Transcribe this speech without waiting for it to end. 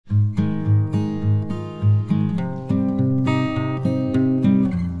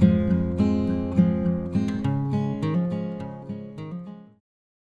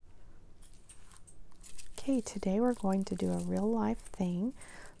today we're going to do a real life thing,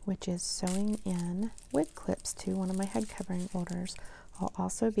 which is sewing in wig clips to one of my head covering orders. I'll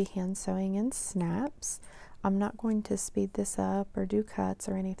also be hand sewing in snaps. I'm not going to speed this up or do cuts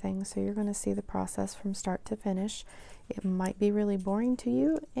or anything, so you're going to see the process from start to finish. It might be really boring to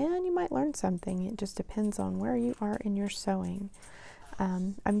you and you might learn something. It just depends on where you are in your sewing.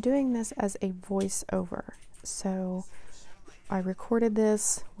 I'm doing this as a voiceover, so I recorded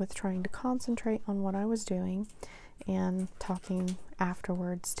this with trying to concentrate on what I was doing and talking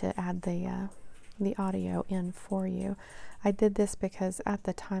afterwards to add the audio in for you. I did this because at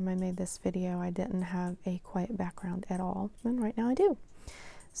the time I made this video I didn't have a quiet background at all, and right now I do.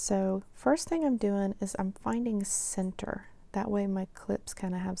 So first thing I'm doing is I'm finding center. That way my clips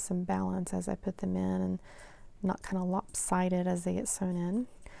kind of have some balance as I put them in and not kind of lopsided as they get sewn in.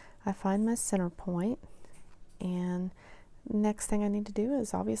 I find my center point, and next thing I need to do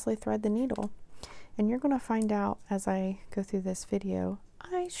is obviously thread the needle. And you're going to find out as I go through this video,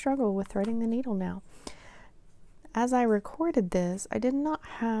 I struggle with threading the needle now. As I recorded this, I did not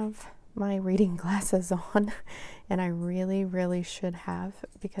have my reading glasses on, and I really should have,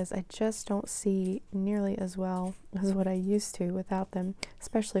 because I just don't see nearly as well as what I used to without them,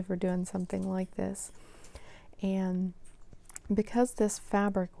 especially for doing something like this. And because this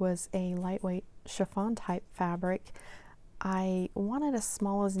fabric was a lightweight chiffon type fabric, I wanted as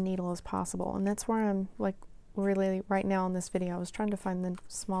small as needle as possible, and that's where I'm like really right now in this video. I was trying to find the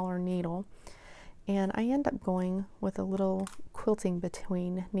smaller needle, and I end up going with a little quilting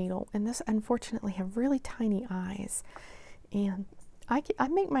between needle, and this unfortunately have really tiny eyes, and I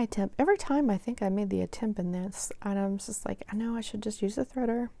make my attempt every time. I think I made the attempt in this and I'm just like, I know I should just use a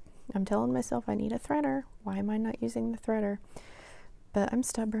threader. I'm telling myself I need a threader. Why am I not using the threader? But I'm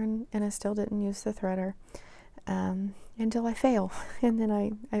stubborn and I still didn't use the threader until I fail, and then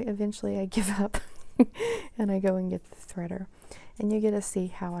I eventually give up and I go and get the threader, and you get to see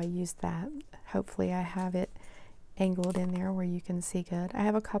how I use that. Hopefully I have it angled in there where you can see good. I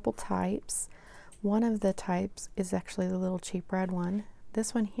have a couple types. One of the types is actually the little cheap red one.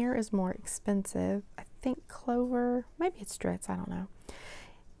 This one here is more expensive. I think clover, maybe it's Dritz, I don't know.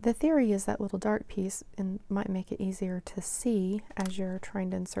 The theory is that little dark piece and might make it easier to see as you're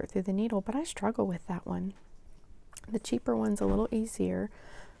trying to insert through the needle, but I struggle with that one. The cheaper one's a little easier,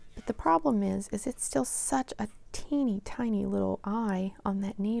 but the problem is it's still such a teeny tiny little eye on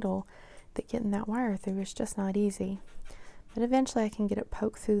that needle that getting that wire through is just not easy. But eventually I can get it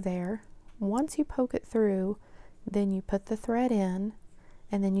poked through there. Once you poke it through, then you put the thread in,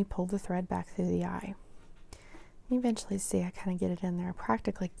 and then you pull the thread back through the eye. You eventually see I kind of get it in there. I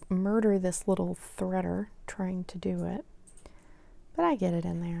practically murder this little threader trying to do it, but I get it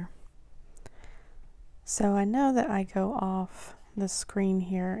in there. So I know that I go off the screen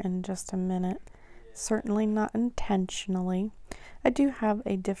here in just a minute, certainly not intentionally. I do have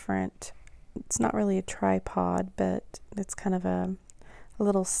a different, it's not really a tripod, but it's kind of a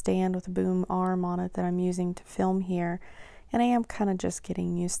little stand with a boom arm on it that I'm using to film here. And I am kind of just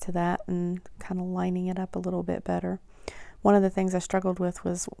getting used to that and kind of lining it up a little bit better. One of the things I struggled with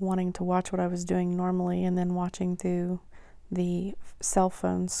was wanting to watch what I was doing normally and then watching through the cell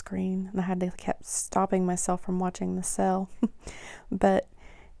phone screen. And I had to keep stopping myself from watching the cell. But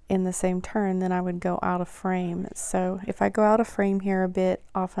in the same turn, then I would go out of frame. So if I go out of frame here a bit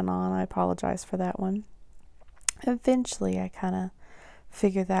off and on, I apologize for that one. Eventually I kind of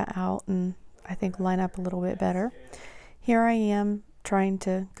figure that out and I think line up a little bit better. Here I am trying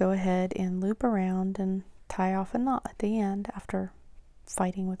to go ahead and loop around and tie off a knot at the end after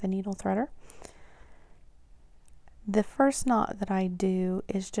fighting with a needle threader. The first knot that I do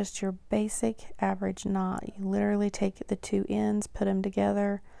is just your basic average knot. You literally take the two ends, put them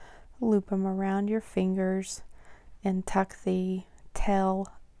together, loop them around your fingers, and tuck the tail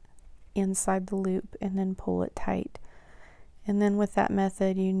inside the loop and then pull it tight. And then with that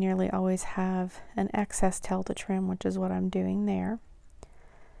method, you nearly always have an excess tail to trim, which is what I'm doing there.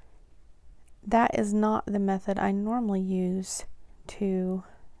 That is not the method I normally use to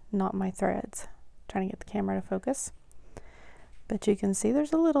knot my threads. Trying to get the camera to focus. But you can see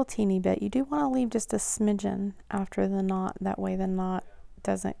there's a little teeny bit. You do want to leave just a smidgen after the knot. That way the knot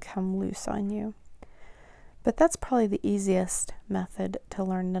doesn't come loose on you. But that's probably the easiest method to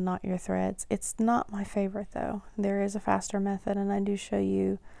learn to knot your threads. It's not my favorite though. There is a faster method, and I do show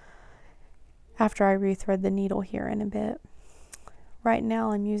you after I rethread the needle here in a bit. Right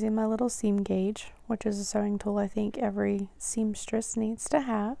now I'm using my little seam gauge, which is a sewing tool I think every seamstress needs to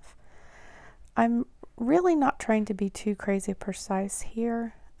have. I'm really not trying to be too crazy precise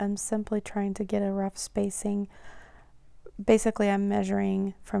here. I'm simply trying to get a rough spacing. Basically I'm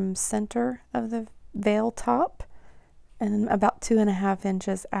measuring from center of the veil top and about 2.5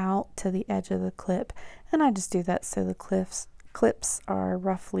 inches out to the edge of the clip. And I just do that so the clips are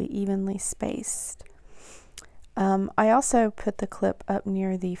roughly evenly spaced. I also put the clip up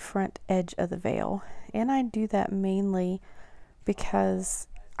near the front edge of the veil, and I do that mainly because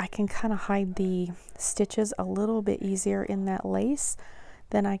I can kind of hide the stitches a little bit easier in that lace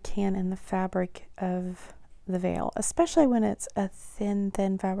than I can in the fabric of the veil, especially when it's a thin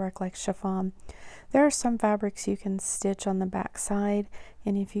fabric like chiffon. There are some fabrics you can stitch on the back side,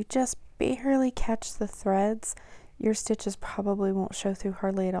 and if you just barely catch the threads, your stitches probably won't show through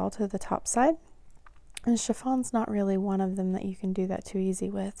hardly at all to the top side. And chiffon's not really one of them that you can do that too easy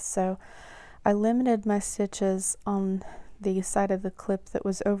with. So I limited my stitches on the side of the clip that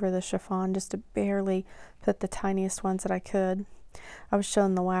was over the chiffon just to barely put the tiniest ones that I could. I was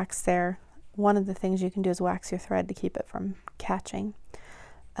showing the wax there. One of the things you can do is wax your thread to keep it from catching,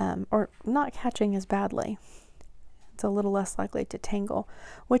 or not catching as badly. It's a little less likely to tangle,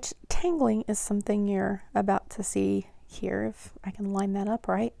 which tangling is something you're about to see here, if I can line that up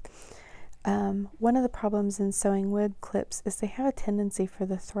right. One of the problems in sewing wig clips is they have a tendency for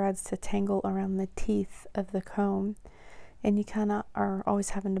the threads to tangle around the teeth of the comb, and you kind of are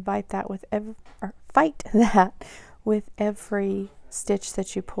always having to fight that with every stitch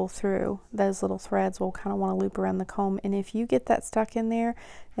that you pull through. Those little threads will kind of want to loop around the comb, and if you get that stuck in there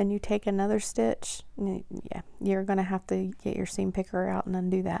and you take another stitch, yeah, you're going to have to get your seam picker out and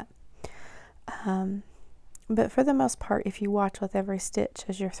undo that. But for the most part, if you watch with every stitch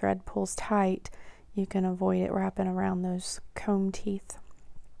as your thread pulls tight, you can avoid it wrapping around those comb teeth.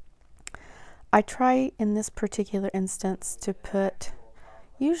 I try in this particular instance to put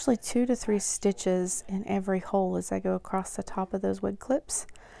usually 2 to 3 stitches in every hole as I go across the top of those wig clips,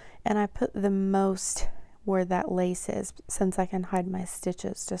 and I put the most where that lace is, since I can hide my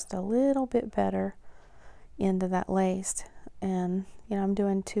stitches just a little bit better into that lace. And you know, I'm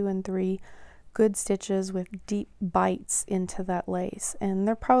doing 2 and 3 good stitches with deep bites into that lace, and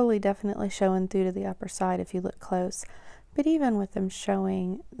they're probably definitely showing through to the upper side if you look close, but even with them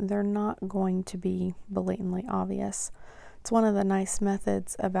showing, they're not going to be blatantly obvious. It's one of the nice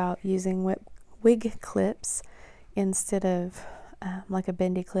methods about using wig clips instead of like a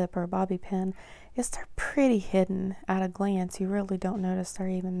bendy clip or a bobby pin, is they're pretty hidden at a glance. You really don't notice they're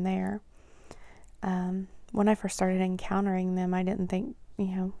even there. When I first started encountering them, I didn't think,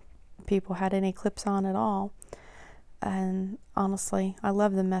 you know, people had any clips on at all, and honestly I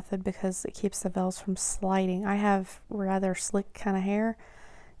love the method because it keeps the veils from sliding. I have rather slick kind of hair,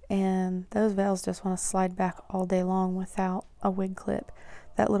 and those veils just want to slide back all day long without a wig clip.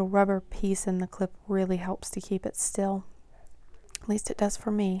 That little rubber piece in the clip really helps to keep it still. At least it does for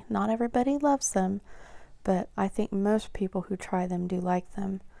me. Not everybody loves them, but I think most people who try them do like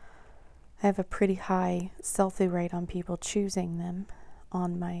them. I have a pretty high sell-through rate on people choosing them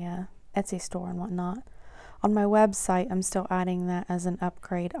on my Etsy store and whatnot. On my website, I'm still adding that as an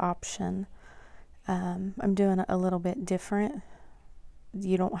upgrade option. I'm doing it a little bit different.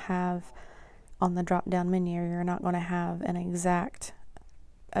 You don't have on the drop down menu, you're not going to have an exact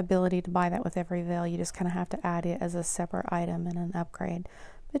ability to buy that with every veil. You just kind of have to add it as a separate item and an upgrade.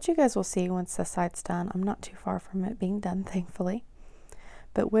 But you guys will see once the site's done. I'm not too far from it being done, thankfully.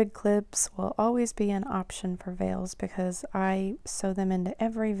 But wig clips will always be an option for veils because I sew them into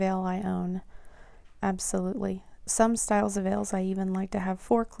every veil I own. Absolutely. Some styles of veils I even like to have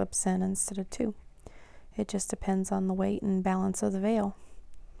 4 clips in instead of 2. It just depends on the weight and balance of the veil.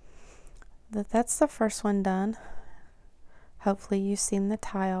 That's the first one done. Hopefully you've seen the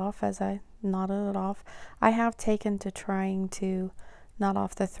tie off as I knotted it off. I have taken to trying to knot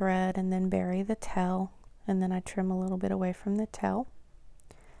off the thread and then bury the tail, and then I trim a little bit away from the tail.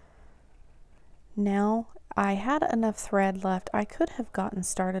 Now, I had enough thread left. I could have gotten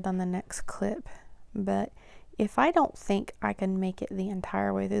started on the next clip, but if I don't think I can make it the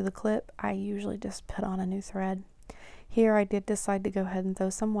entire way through the clip, I usually just put on a new thread. Here I did decide to go ahead and throw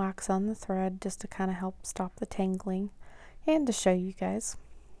some wax on the thread just to kind of help stop the tangling and to show you guys.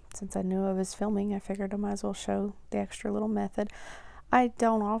 Since I knew I was filming, I figured I might as well show the extra little method. I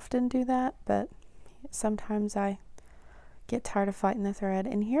don't often do that, but sometimes I get tired of fighting the thread,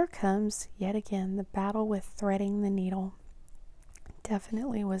 and here comes yet again the battle with threading the needle.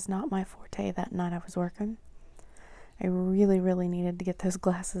 Definitely was not my forte that night I was working. I really needed to get those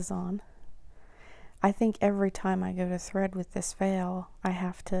glasses on. I think every time I go to thread with this veil, I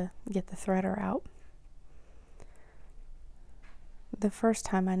have to get the threader out. The first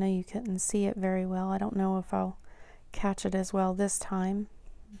time I know you couldn't see it very well. I don't know if I'll catch it as well this time.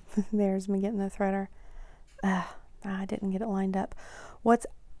 There's me getting the threader. I didn't get it lined up. What's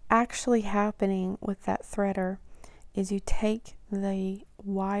actually happening with that threader is you take the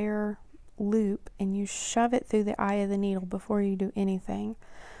wire loop and you shove it through the eye of the needle before you do anything.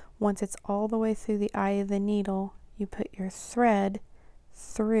 Once it's all the way through the eye of the needle, you put your thread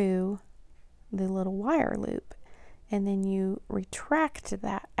through the little wire loop, and then you retract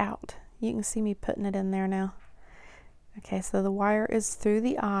that out. You can see me putting it in there now. Okay, so the wire is through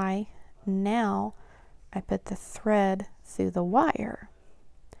the eye. Now I put the thread through the wire,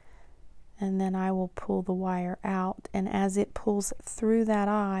 and then I will pull the wire out, and as it pulls through that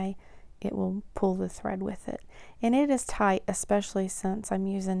eye, it will pull the thread with it. And it is tight, especially since I'm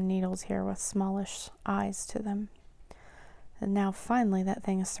using needles here with smallish eyes to them. And now finally that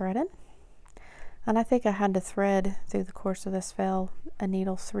thing is threaded. And I think I had to thread through the course of this veil a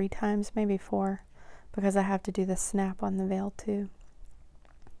needle 3 times, maybe 4, because I have to do the snap on the veil too.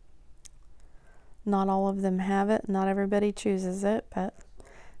 Not all of them have it, not everybody chooses it, but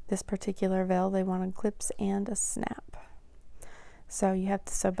this particular veil they wanted clips and a snap. So you have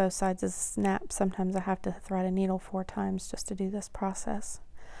to sew both sides as a snap. Sometimes I have to thread a needle 4 times just to do this process.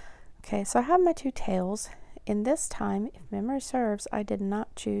 Okay, so I have my 2 tails. And this time, if memory serves, I did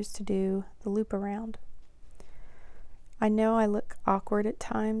not choose to do the loop around. I know I look awkward at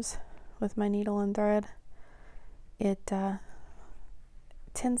times with my needle and thread. It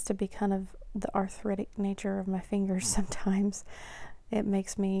tends to be kind of the arthritic nature of my fingers sometimes. It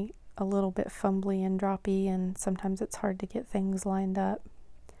makes me a little bit fumbly and droppy, and sometimes it's hard to get things lined up.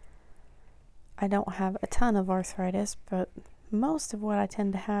 I don't have a ton of arthritis, but most of what I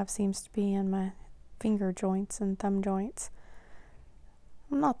tend to have seems to be in my finger joints and thumb joints.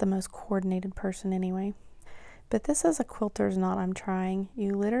 I'm not the most coordinated person anyway. But this is a quilter's knot I'm trying.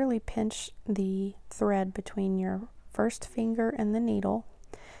 You literally pinch the thread between your first finger and the needle,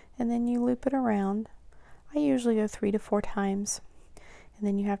 and then you loop it around. I usually go 3 to 4 times. And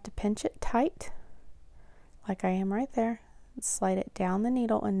then you have to pinch it tight, like I am right there. Slide it down the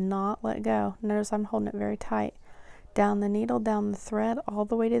needle and not let go. Notice I'm holding it very tight. Down the needle, down the thread, all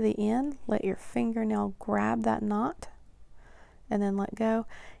the way to the end. Let your fingernail grab that knot, and then let go.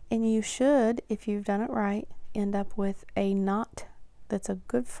 And you should, if you've done it right, end up with a knot that's a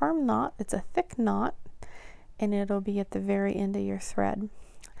good firm knot. It's a thick knot, and it'll be at the very end of your thread.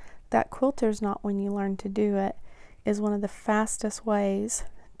 That quilter's knot, when you learn to do it, is one of the fastest ways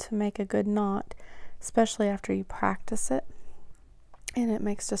to make a good knot, especially after you practice it. And it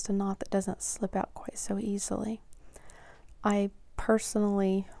makes just a knot that doesn't slip out quite so easily. I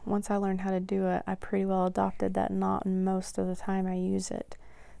personally, once I learned how to do it, I pretty well adopted that knot, and most of the time I use it.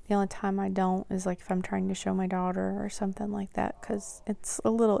 The only time I don't is like if I'm trying to show my daughter or something like that, because it's a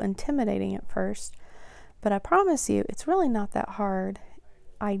little intimidating at first. But I promise you, it's really not that hard.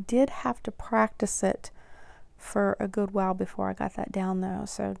 I did have to practice it for a good while before I got that down though,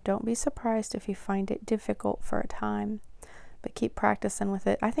 so don't be surprised if you find it difficult for a time, but keep practicing with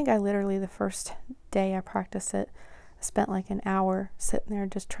it. I think I literally, the first day I practiced it, I spent like an hour sitting there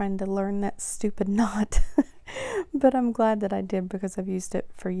just trying to learn that stupid knot. But I'm glad that I did, because I've used it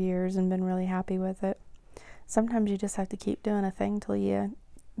for years and been really happy with it. Sometimes you just have to keep doing a thing till you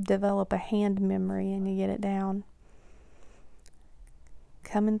develop a hand memory and you get it down.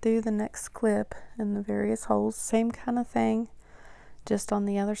 Coming through the next clip in the various holes, same kind of thing, just on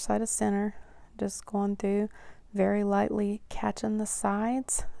the other side of center, just going through, very lightly catching the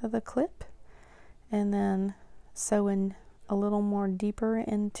sides of the clip, and then sewing a little more deeper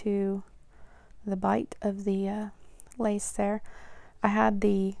into the bite of the lace there. I had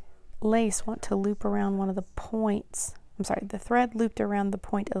the lace want to loop around one of the points, I'm sorry, the thread looped around the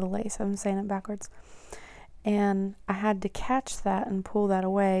point of the lace, I'm saying it backwards, and I had to catch that and pull that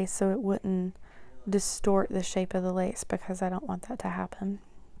away so it wouldn't distort the shape of the lace, because I don't want that to happen.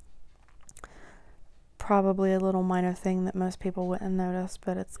 Probably a little minor thing that most people wouldn't notice,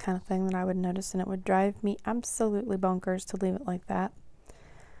 but it's the kind of thing that I would notice, and it would drive me absolutely bonkers to leave it like that.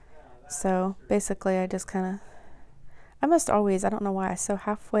 So basically I just kind of, I must always, I don't know why, I sew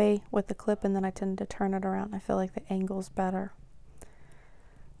halfway with the clip and then I tend to turn it around. I feel like the angle's better.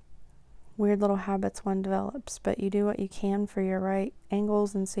 Weird little habits one develops, but you do what you can for your right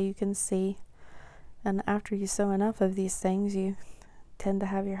angles and so you can see. And after you sew enough of these things, you tend to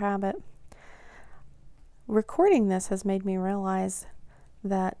have your habit. Recording this has made me realize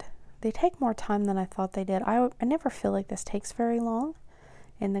that they take more time than I thought they did. I never feel like this takes very long.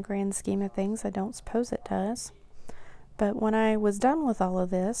 In the grand scheme of things, I don't suppose it does. But when I was done with all of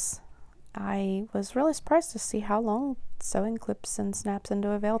this, I was really surprised to see how long sewing clips and snaps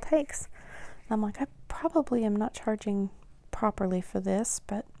into a veil takes. I'm like, I probably am not charging properly for this,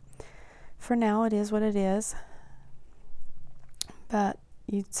 but for now it is what it is. But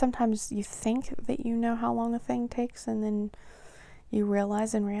sometimes you think that you know how long a thing takes, and then you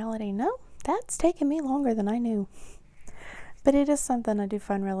realize in reality, no, that's taken me longer than I knew. But it is something I do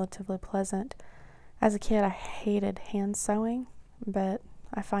find relatively pleasant. As a kid, I hated hand sewing, but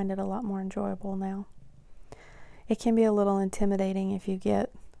I find it a lot more enjoyable now. It can be a little intimidating if you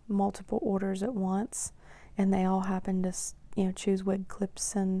get multiple orders at once and they all happen to, choose wig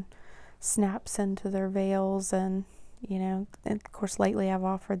clips and snaps into their veils, and and of course lately I've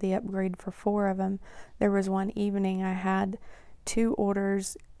offered the upgrade for 4 of them. There was one evening I had 2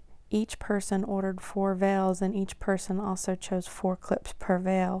 orders. Each person ordered 4 veils, and each person also chose 4 clips per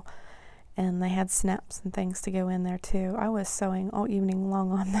veil, and they had snaps and things to go in there too. I was sewing all evening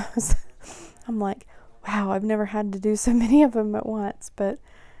long on those. I'm like, wow, I've never had to do so many of them at once. But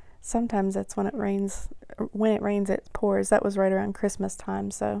sometimes that's when it rains. When it rains, it pours. That was right around Christmas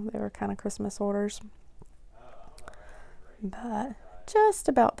time, so they were kind of Christmas orders. But just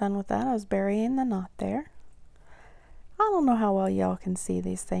about done with that. I was burying the knot there. I don't know how well y'all can see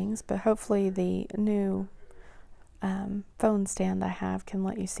these things, but hopefully the new phone stand I have can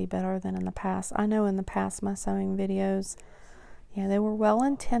let you see better than in the past. I know in the past my sewing videos, they were well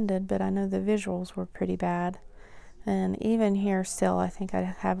intended, but I know the visuals were pretty bad. And even here still, I think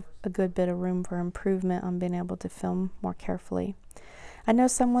I have a good bit of room for improvement on being able to film more carefully. I know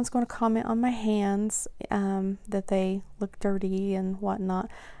someone's going to comment on my hands, that they look dirty and whatnot.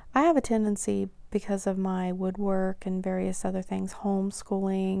 I have a tendency, because of my woodwork and various other things,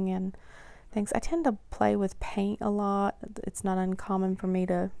 homeschooling and things, I tend to play with paint a lot. It's not uncommon for me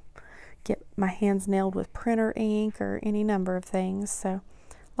to get my hands nailed with printer ink or any number of things. So a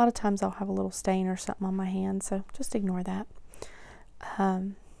lot of times I'll have a little stain or something on my hand, so just ignore that.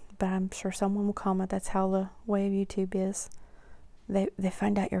 But I'm sure someone will comment that's how the way of YouTube is. They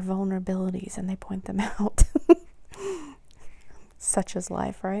find out your vulnerabilities and they point them out. Such is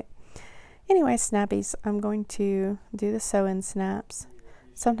life, right? Anyway, snappies, I'm going to do the sew-in snaps.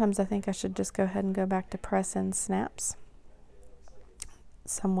 Sometimes I think I should just go ahead and go back to press-in snaps.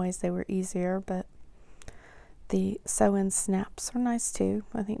 Some ways they were easier, but the sew-in snaps are nice too.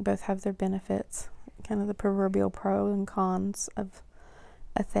 I think both have their benefits. Kind of the proverbial pros and cons of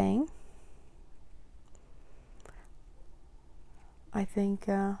a thing. I think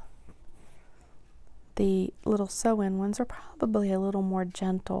the little sew-in ones are probably a little more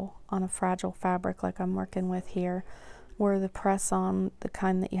gentle on a fragile fabric like I'm working with here, where the press-on, the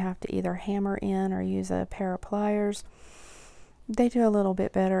kind that you have to either hammer in or use a pair of pliers, they do a little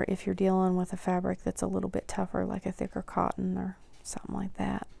bit better if you're dealing with a fabric that's a little bit tougher, like a thicker cotton or something like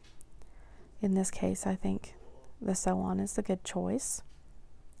that. In this case, I think the sew-on is the good choice.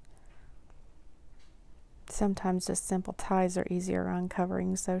 Sometimes just simple ties are easier on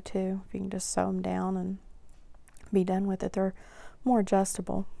coverings though too. If you can just sew them down and be done with it, they're more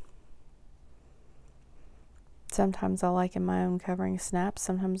adjustable. Sometimes I like in my own covering snaps,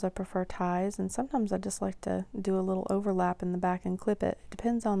 sometimes I prefer ties, and sometimes I just like to do a little overlap in the back and clip it. It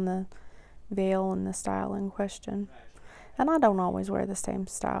depends on the veil and the style in question. And I don't always wear the same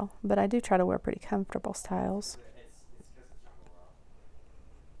style, but I do try to wear pretty comfortable styles.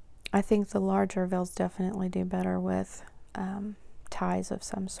 I think the larger veils definitely do better with ties of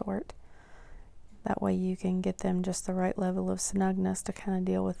some sort. That way you can get them just the right level of snugness to kind of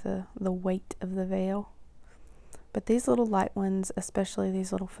deal with the weight of the veil. But these little light ones, especially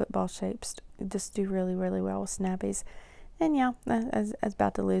these little football shapes, just do really, really well with snappies. And yeah, I was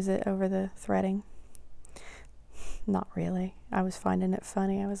about to lose it over the threading. Not really. I was finding it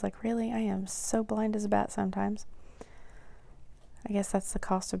funny. I was like, really? I am so blind as a bat sometimes. I guess that's the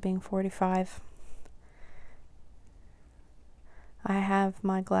cost of being 45. I have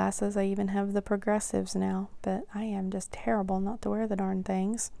my glasses. I even have the progressives now, but I am just terrible not to wear the darn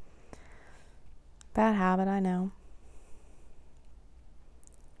things. Bad habit, I know.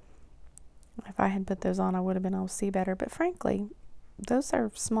 If I had put those on, I would have been able to see better, but frankly, those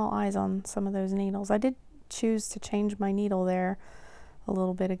are small eyes on some of those needles. I did choose to change my needle there a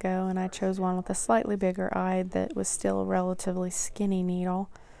little bit ago, and I chose one with a slightly bigger eye that was still a relatively skinny needle.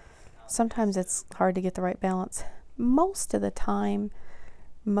 Sometimes it's hard to get the right balance. Most of the time,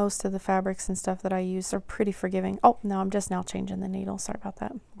 most of the fabrics and stuff that I use are pretty forgiving. Oh, no, I'm just now changing the needle. Sorry about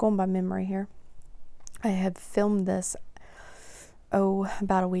that. I'm going by memory here. I had filmed this,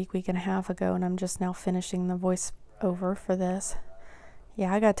 about a week and a half ago, and I'm just now finishing the voice over for this.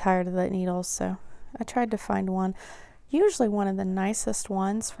 Yeah, I got tired of the needles, so I tried to find one. Usually one of the nicest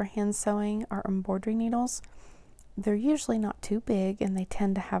ones for hand sewing are embroidery needles. They're usually not too big, and they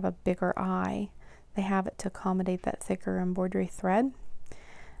tend to have a bigger eye. They have it to accommodate that thicker embroidery thread.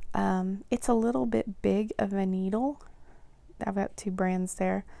 It's a little bit big of a needle, I've got 2 brands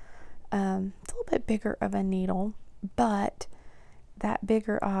there. It's a little bit bigger of a needle, but that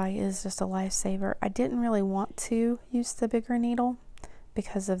bigger eye is just a lifesaver. I didn't really want to use the bigger needle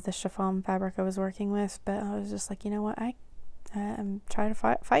because of the chiffon fabric I was working with, but I was just like, you know what, I'm trying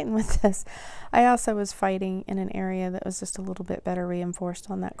to fighting with this. I also was fighting in an area that was just a little bit better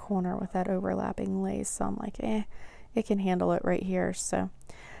reinforced on that corner with that overlapping lace, so I'm like, it can handle it right here. So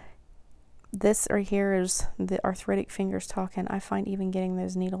this right here is the arthritic fingers talking. I find even getting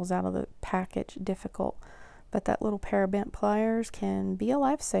those needles out of the package difficult, but that little pair of bent pliers can be a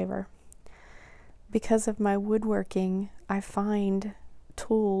lifesaver. Because of my woodworking, I find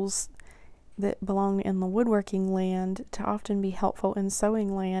tools that belong in the woodworking land to often be helpful in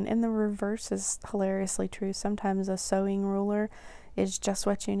sewing land, and the reverse is hilariously true. Sometimes a sewing ruler is just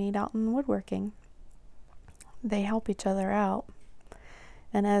what you need out in woodworking. They help each other out.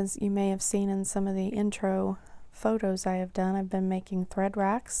 And as you may have seen in some of the intro photos I have done, I've been making thread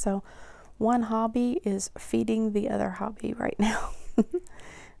racks. So one hobby is feeding the other hobby right now.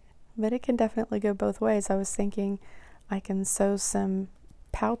 But it can definitely go both ways. I was thinking I can sew some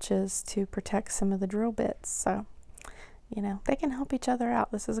pouches to protect some of the drill bits. So, you know, they can help each other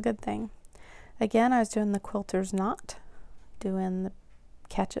out. This is a good thing. Again, I was doing the quilter's knot, doing the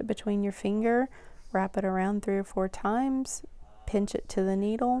catch it between your finger, wrap it around 3 or 4 times, pinch it to the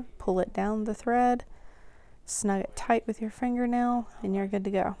needle, pull it down the thread, snug it tight with your fingernail, and you're good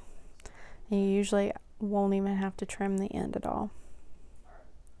to go. And you usually won't even have to trim the end at all.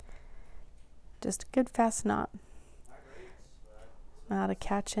 Just a good fast knot. Now to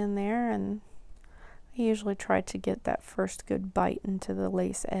catch in there, and I usually try to get that first good bite into the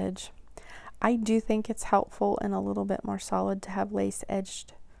lace edge. I do think it's helpful and a little bit more solid to have lace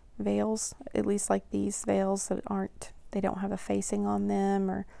edged veils, at least like these veils that they don't have a facing on them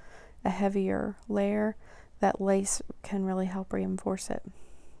or a heavier layer. That lace can really help reinforce it.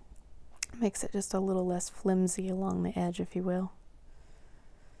 Makes it just a little less flimsy along the edge, if you will.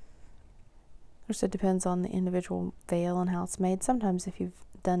 Of course, it depends on the individual veil and how it's made. Sometimes if you've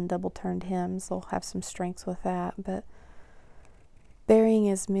done double turned hems, they'll have some strength with that, but burying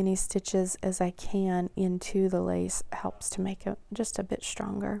as many stitches as I can into the lace helps to make it just a bit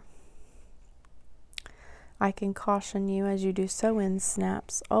stronger. I can caution you as you do sew-in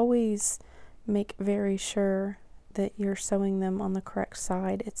snaps, always make very sure that you're sewing them on the correct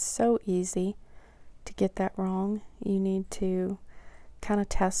side. It's so easy to get that wrong. You need to kind of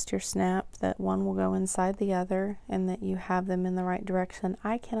test your snap that one will go inside the other and that you have them in the right direction.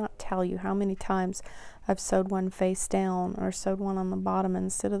 I cannot tell you how many times I've sewed one face down or sewed one on the bottom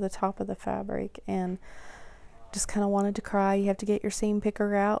instead of the top of the fabric and just kind of wanted to cry. You have to get your seam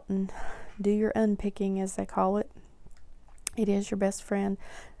picker out and do your unpicking, as they call it. It is your best friend.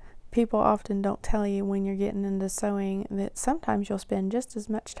 People often don't tell you when you're getting into sewing that sometimes you'll spend just as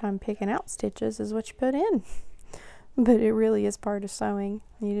much time picking out stitches as what you put in. But it really is part of sewing.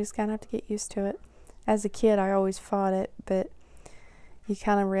 You just kind of have to get used to it. As a kid, I always fought it, but you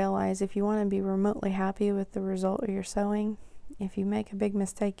kind of realize if you want to be remotely happy with the result of your sewing, if you make a big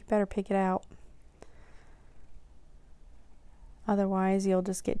mistake, you better pick it out. Otherwise, you'll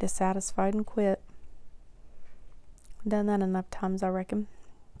just get dissatisfied and quit. I've done that enough times, I reckon.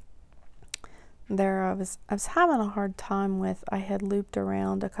 I was having a hard time with, I had looped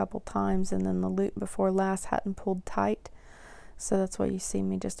around a couple times and then the loop before last hadn't pulled tight. So that's why you see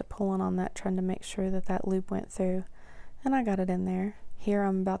me just pulling on that, trying to make sure that that loop went through. And I got it in there. Here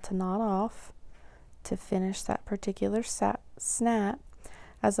I'm about to knot off to finish that particular snap.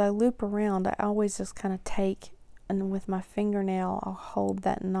 As I loop around, I always just kind of take, and with my fingernail, I'll hold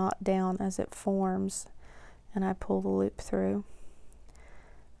that knot down as it forms, and I pull the loop through.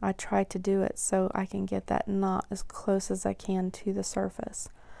 I try to do it so I can get that knot as close as I can to the surface.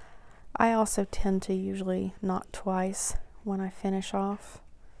 I also tend to usually knot twice when I finish off.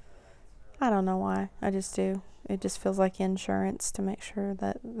 I don't know why, I just do. It just feels like insurance to make sure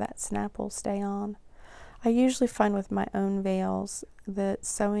that that snap will stay on. I usually find with my own veils that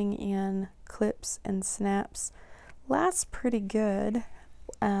sewing in clips and snaps lasts pretty good.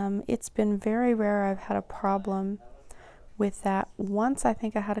 It's been very rare I've had a problem with that. Once I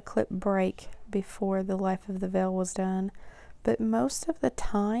think I had a clip break before the life of the veil was done, but most of the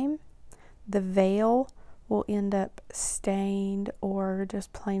time the veil will end up stained or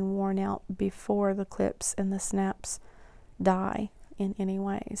just plain worn out before the clips and the snaps die in any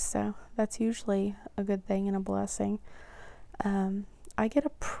way. So that's usually a good thing and a blessing. I get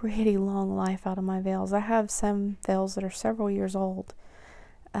a pretty long life out of my veils. I have some veils that are several years old.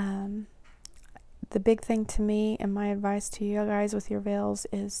 The big thing to me and my advice to you guys with your veils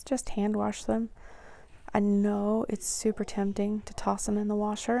is just hand wash them. I know it's super tempting to toss them in the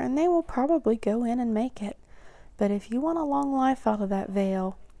washer, and they will probably go in and make it. But if you want a long life out of that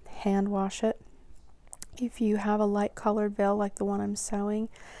veil, hand wash it. If you have a light colored veil like the one I'm sewing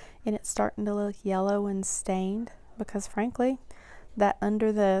and it's starting to look yellow and stained, because frankly, that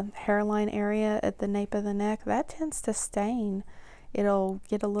under the hairline area at the nape of the neck, that tends to stain. It'll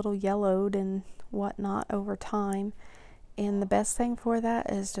get a little yellowed and whatnot over time. And the best thing for that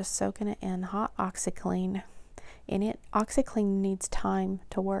is just soaking it in hot OxyClean. And OxyClean needs time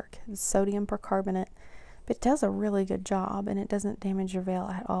to work. It's sodium percarbonate. But it does a really good job, and it doesn't damage your veil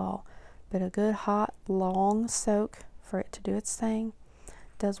at all. But a good hot, long soak for it to do its thing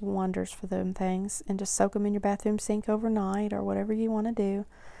does wonders for them things. And just soak them in your bathroom sink overnight or whatever you want to do.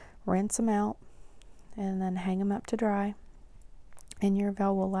 Rinse them out and then hang them up to dry. And your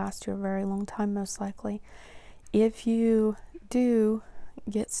veil will last you a very long time, most likely. If you do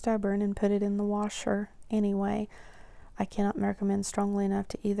get stubborn and put it in the washer anyway, I cannot recommend strongly enough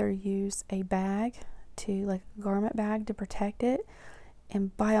to either use a bag, like a garment bag, to protect it.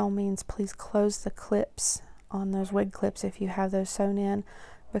 And by all means, please close the clips on those wig clips if you have those sewn in,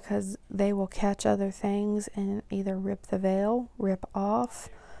 because they will catch other things and either rip the veil, rip off,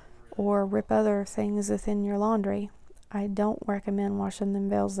 or rip other things within your laundry. I don't recommend washing them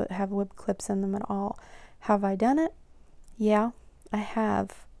veils that have wig clips in them at all. Have I done it? Yeah, I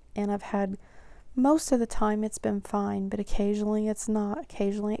have. And I've had, most of the time it's been fine, but occasionally it's not.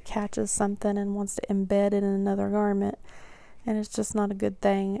 Occasionally it catches something and wants to embed it in another garment. And it's just not a good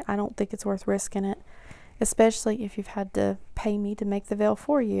thing. I don't think it's worth risking it. Especially if you've had to pay me to make the veil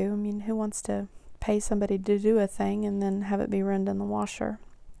for you. I mean, who wants to pay somebody to do a thing and then have it be ruined in the washer?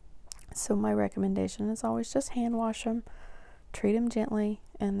 So my recommendation is always just hand wash them, treat them gently,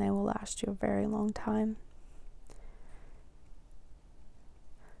 and they will last you a very long time.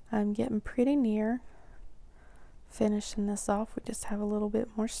 I'm getting pretty near finishing this off. We just have a little bit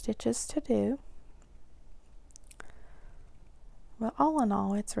more stitches to do. But all in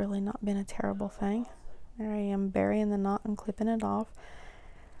all, it's really not been a terrible thing. There I am burying the knot and clipping it off.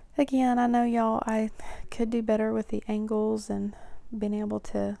 Again, I know y'all, I could do better with the angles and being able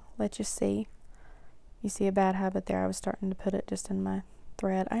to let you see. You see a bad habit there. I was starting to put it just in my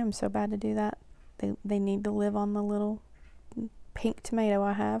thread. I am so bad to do that. They need to live on the little pink tomato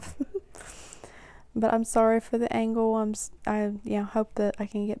I have. But I'm sorry for the angle. I hope that I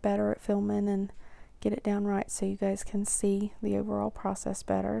can get better at filming and get it down right so you guys can see the overall process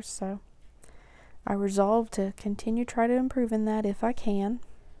better. So I resolve to continue try to improve in that if I can.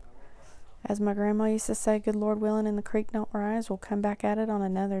 As my grandma used to say, good Lord willing and the creek don't rise, we'll come back at it on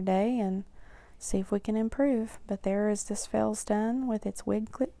another day and see if we can improve. But there is this veil's done with its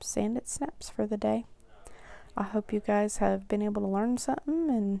wig clips and its snaps for the day. I hope you guys have been able to learn something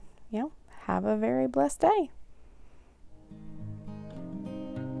and, have a very blessed day.